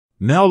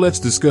Now let's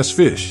discuss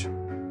fish.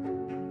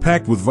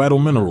 Packed with vital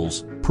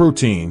minerals,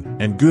 protein,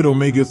 and good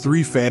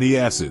omega-3 fatty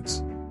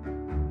acids.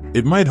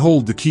 It might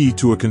hold the key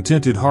to a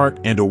contented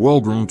heart and a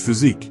well-groomed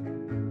physique.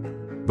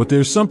 But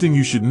there's something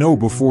you should know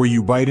before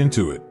you bite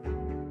into it.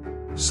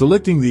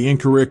 Selecting the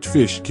incorrect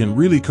fish can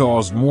really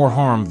cause more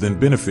harm than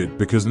benefit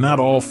because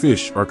not all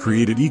fish are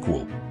created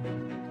equal.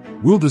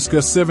 We'll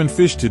discuss 7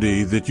 fish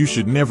today that you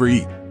should never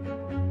eat,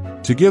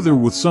 together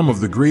with some of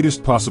the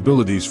greatest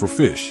possibilities for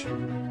fish.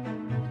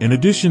 In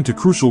addition to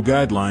crucial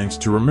guidelines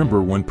to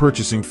remember when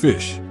purchasing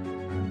fish,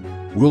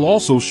 we'll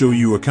also show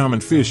you a common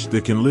fish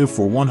that can live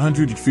for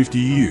 150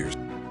 years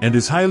and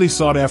is highly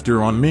sought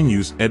after on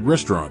menus at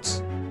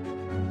restaurants.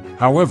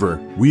 However,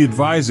 we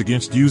advise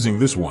against using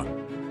this one.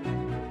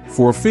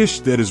 For a fish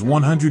that is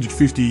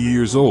 150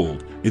 years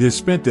old, it has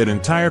spent that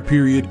entire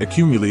period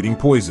accumulating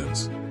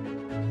poisons.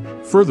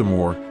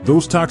 Furthermore,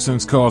 those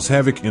toxins cause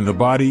havoc in the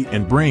body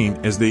and brain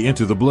as they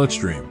enter the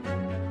bloodstream.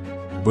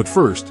 But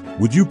first,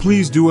 would you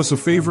please do us a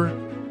favor?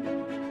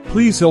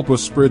 Please help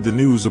us spread the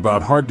news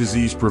about heart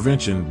disease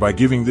prevention by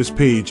giving this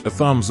page a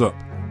thumbs up.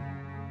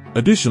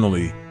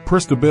 Additionally,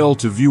 press the bell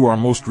to view our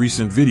most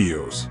recent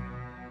videos.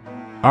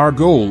 Our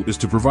goal is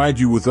to provide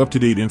you with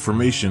up-to-date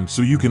information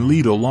so you can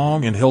lead a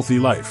long and healthy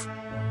life.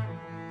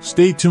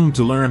 Stay tuned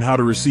to learn how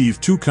to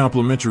receive 2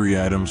 complimentary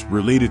items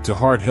related to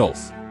heart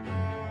health.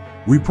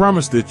 We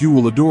promise that you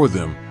will adore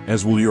them,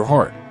 as will your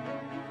heart.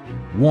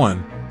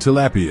 1.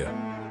 Tilapia.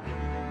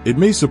 It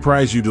may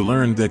surprise you to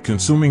learn that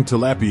consuming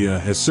tilapia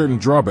has certain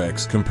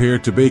drawbacks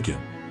compared to bacon.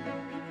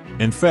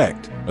 In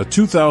fact, a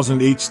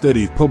 2008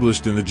 study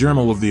published in the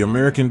Journal of the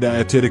American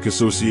Dietetic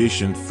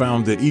Association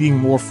found that eating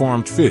more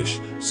farmed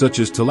fish, such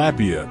as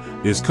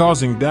tilapia, is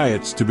causing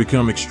diets to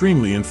become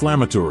extremely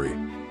inflammatory.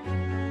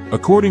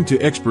 According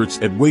to experts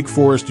at Wake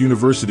Forest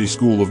University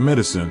School of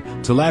Medicine,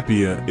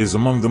 tilapia is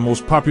among the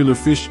most popular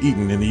fish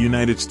eaten in the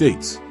United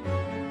States.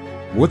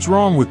 What's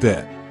wrong with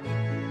that?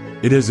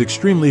 It has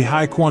extremely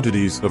high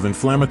quantities of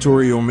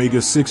inflammatory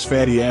omega-6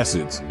 fatty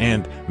acids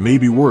and,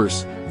 maybe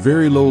worse,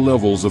 very low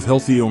levels of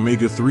healthy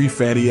omega-3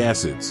 fatty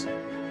acids.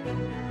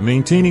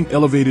 Maintaining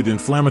elevated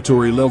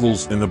inflammatory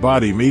levels in the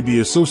body may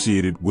be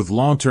associated with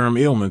long-term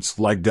ailments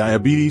like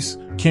diabetes,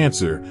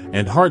 cancer,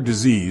 and heart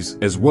disease,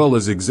 as well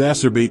as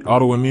exacerbate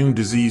autoimmune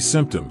disease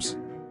symptoms.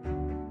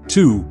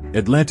 2.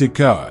 Atlantic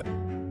cod.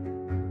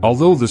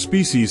 Although the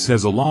species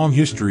has a long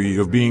history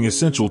of being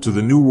essential to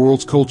the New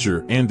World's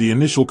culture and the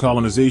initial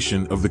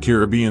colonization of the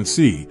Caribbean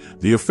Sea,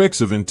 the effects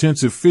of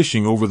intensive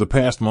fishing over the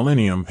past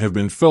millennium have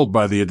been felt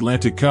by the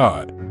Atlantic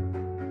cod.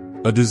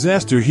 A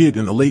disaster hit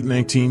in the late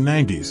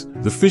 1990s,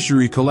 the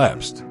fishery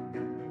collapsed.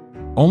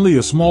 Only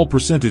a small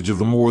percentage of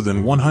the more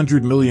than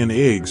 100 million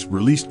eggs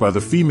released by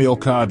the female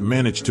cod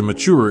managed to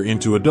mature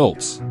into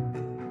adults.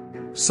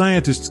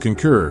 Scientists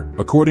concur,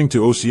 according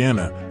to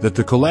Oceana, that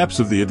the collapse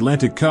of the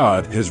Atlantic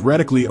cod has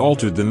radically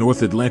altered the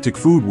North Atlantic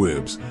food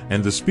webs,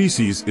 and the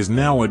species is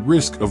now at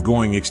risk of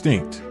going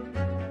extinct.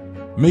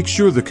 Make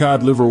sure the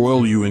cod liver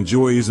oil you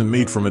enjoy isn't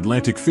made from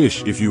Atlantic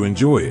fish if you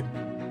enjoy it.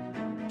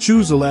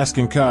 Choose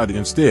Alaskan cod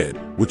instead,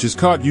 which is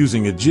caught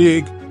using a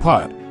jig,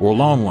 pot, or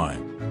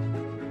longline.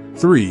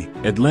 3.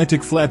 Atlantic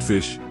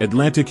flatfish,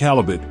 Atlantic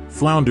halibut,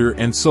 flounder,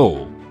 and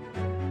sole.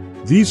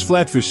 These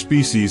flatfish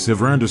species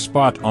have earned a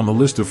spot on the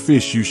list of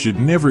fish you should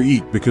never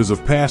eat because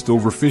of past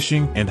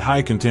overfishing and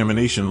high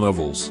contamination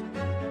levels.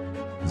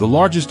 The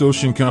largest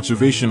ocean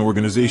conservation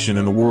organization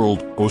in the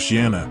world,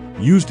 Oceana,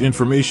 used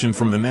information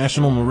from the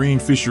National Marine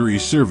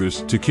Fisheries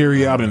Service to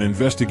carry out an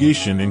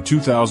investigation in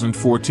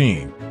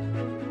 2014.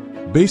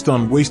 Based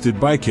on wasted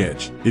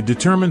bycatch, it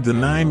determined the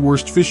 9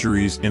 worst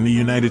fisheries in the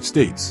United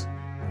States.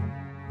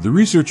 The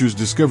researchers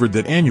discovered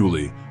that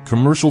annually,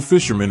 commercial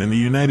fishermen in the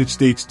United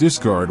States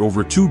discard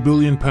over 2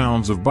 billion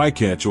pounds of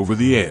bycatch over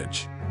the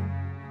edge.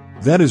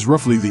 That is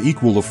roughly the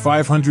equal of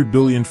 500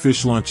 billion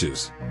fish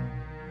lunches.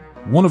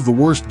 One of the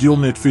worst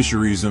gillnet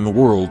fisheries in the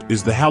world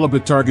is the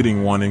halibut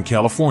targeting one in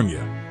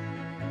California.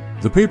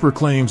 The paper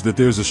claims that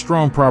there's a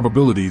strong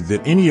probability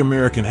that any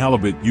American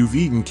halibut you've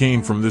eaten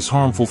came from this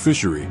harmful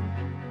fishery.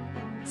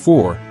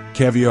 4.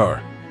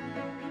 Caviar.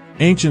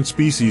 Ancient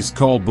species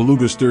called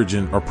beluga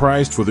sturgeon are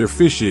prized for their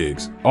fish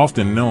eggs,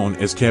 often known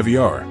as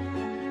caviar.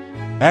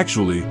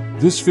 Actually,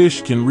 this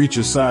fish can reach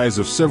a size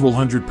of several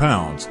hundred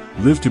pounds,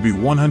 live to be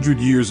 100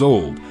 years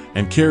old,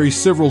 and carry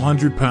several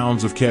hundred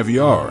pounds of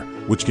caviar,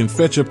 which can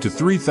fetch up to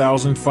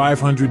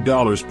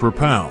 $3,500 per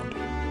pound.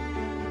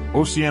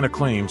 Oceana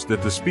claims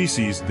that the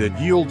species that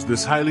yields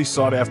this highly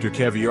sought-after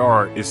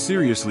caviar is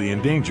seriously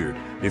endangered.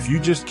 If you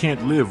just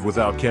can't live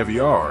without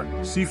caviar,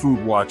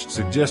 Seafood Watch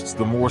suggests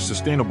the more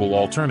sustainable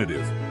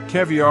alternative: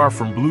 caviar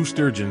from blue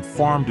sturgeon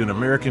farmed in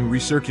American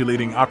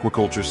recirculating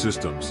aquaculture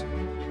systems.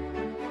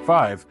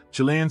 5.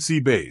 Chilean sea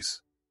bass.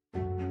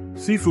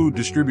 Seafood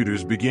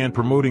distributors began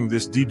promoting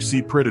this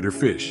deep-sea predator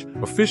fish,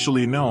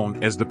 officially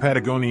known as the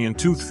Patagonian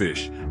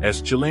toothfish,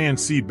 as Chilean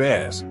sea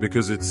bass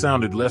because it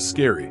sounded less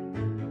scary.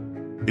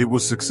 It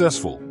was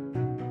successful.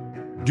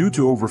 Due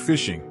to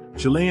overfishing,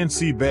 Chilean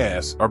sea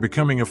bass are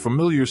becoming a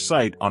familiar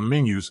sight on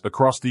menus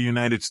across the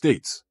United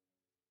States.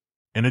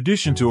 In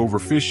addition to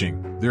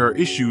overfishing, there are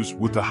issues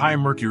with the high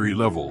mercury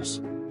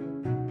levels.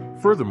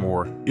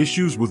 Furthermore,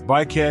 issues with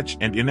bycatch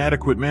and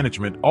inadequate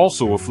management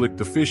also afflict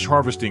the fish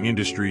harvesting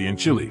industry in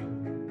Chile.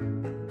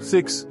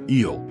 6.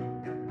 Eel.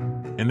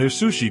 In their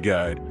sushi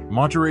guide,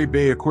 Monterey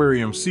Bay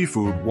Aquarium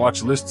Seafood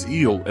Watch lists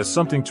eel as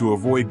something to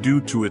avoid due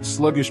to its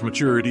sluggish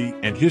maturity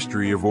and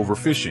history of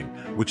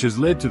overfishing, which has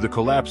led to the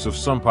collapse of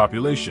some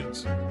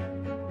populations.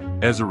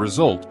 As a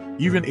result,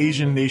 even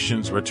Asian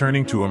nations are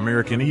turning to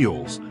American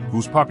eels,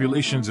 whose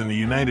populations in the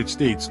United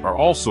States are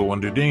also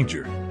under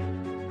danger.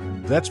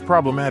 That's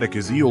problematic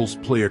as eels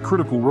play a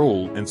critical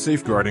role in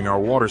safeguarding our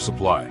water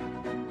supply.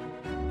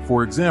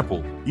 For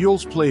example,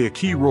 eels play a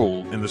key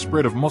role in the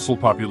spread of mussel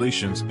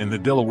populations in the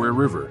Delaware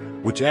River,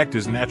 which act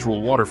as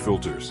natural water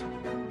filters.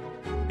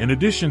 In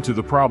addition to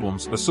the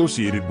problems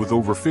associated with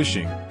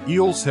overfishing,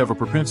 eels have a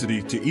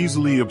propensity to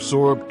easily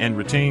absorb and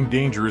retain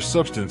dangerous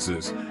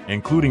substances,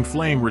 including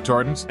flame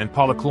retardants and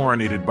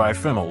polychlorinated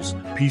biphenyls,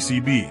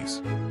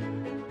 PCBs.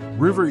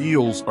 River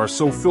eels are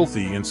so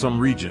filthy in some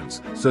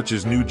regions, such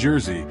as New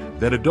Jersey,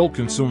 that adult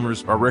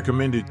consumers are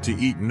recommended to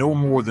eat no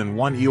more than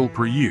 1 eel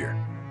per year.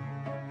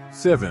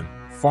 7.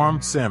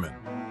 Farmed salmon.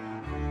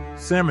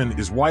 Salmon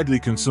is widely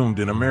consumed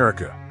in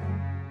America.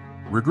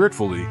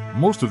 Regretfully,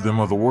 most of them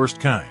are the worst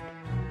kind.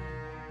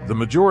 The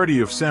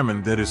majority of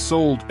salmon that is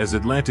sold as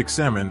Atlantic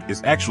salmon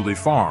is actually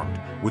farmed,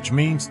 which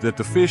means that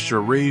the fish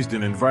are raised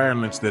in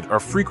environments that are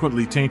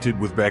frequently tainted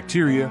with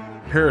bacteria,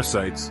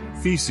 parasites,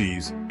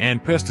 feces,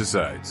 and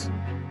pesticides.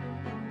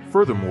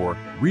 Furthermore,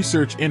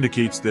 research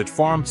indicates that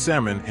farmed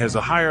salmon has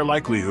a higher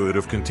likelihood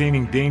of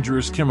containing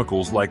dangerous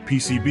chemicals like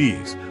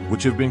PCBs,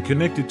 which have been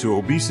connected to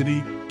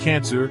obesity,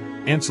 cancer,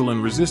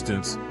 insulin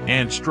resistance,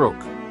 and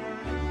stroke.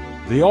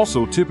 They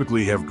also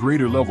typically have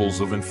greater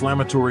levels of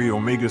inflammatory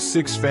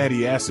omega-6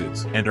 fatty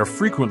acids and are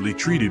frequently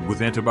treated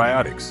with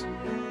antibiotics.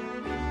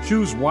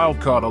 Choose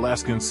wild-caught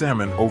Alaskan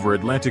salmon over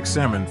Atlantic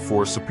salmon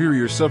for a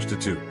superior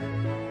substitute.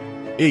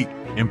 8.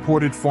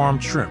 Imported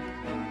farmed shrimp.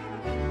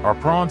 Are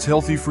prawns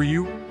healthy for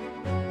you?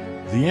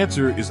 The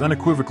answer is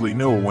unequivocally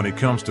no when it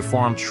comes to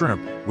farmed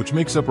shrimp, which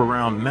makes up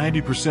around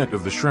 90%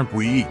 of the shrimp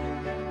we eat.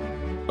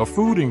 A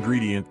food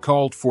ingredient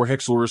called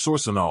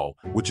 4-hexylresorcinol,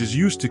 which is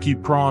used to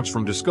keep prawns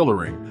from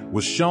discoloring,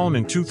 was shown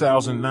in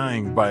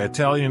 2009 by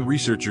Italian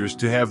researchers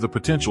to have the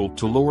potential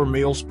to lower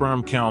male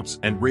sperm counts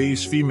and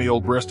raise female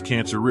breast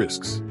cancer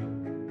risks.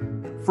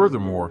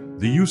 Furthermore,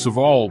 the use of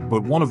all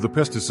but one of the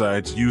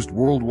pesticides used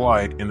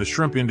worldwide in the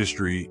shrimp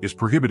industry is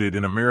prohibited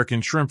in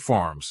American shrimp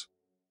farms.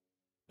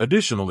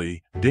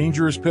 Additionally,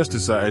 dangerous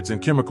pesticides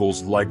and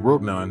chemicals like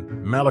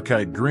rotenone,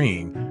 malachite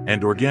green,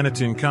 and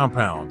organotin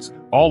compounds,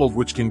 all of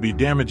which can be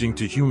damaging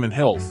to human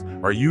health,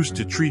 are used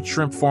to treat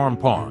shrimp farm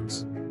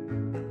ponds.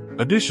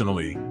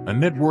 Additionally, a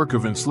network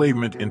of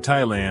enslavement in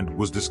Thailand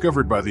was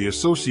discovered by the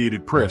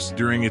Associated Press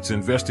during its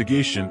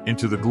investigation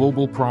into the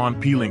global prawn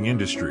peeling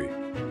industry.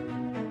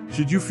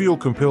 Should you feel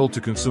compelled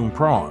to consume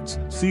prawns,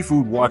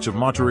 Seafood Watch of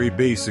Monterey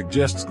Bay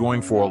suggests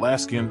going for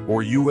Alaskan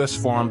or U.S.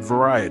 farmed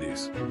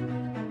varieties.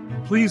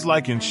 Please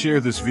like and share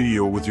this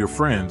video with your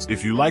friends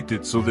if you liked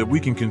it so that we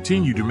can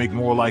continue to make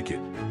more like it.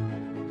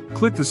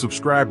 Click the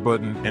subscribe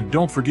button and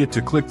don't forget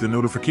to click the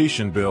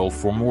notification bell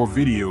for more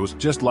videos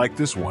just like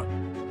this one.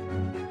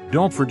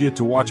 Don't forget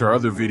to watch our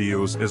other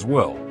videos as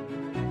well.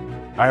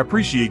 I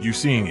appreciate you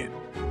seeing it.